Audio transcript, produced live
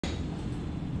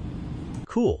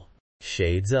cool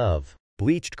shades of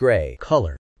bleached gray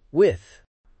color with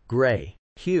gray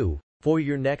hue for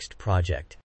your next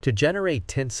project. To generate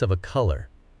tints of a color,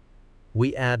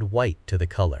 we add white to the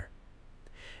color,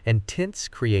 and tints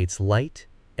creates light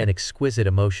and exquisite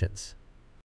emotions.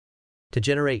 To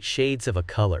generate shades of a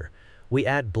color, we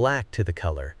add black to the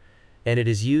color, and it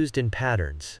is used in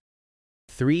patterns.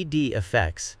 3D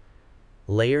effects,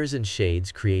 layers and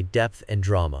shades create depth and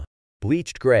drama.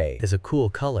 Bleached gray is a cool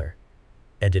color,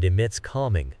 and it emits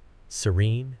calming,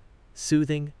 serene,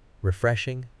 soothing,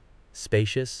 refreshing,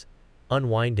 spacious,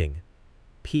 unwinding,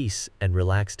 peace and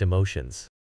relaxed emotions.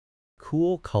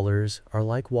 Cool colors are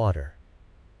like water,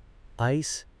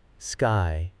 ice,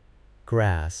 sky,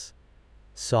 grass,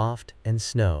 soft and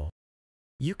snow.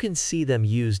 You can see them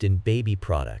used in baby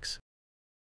products,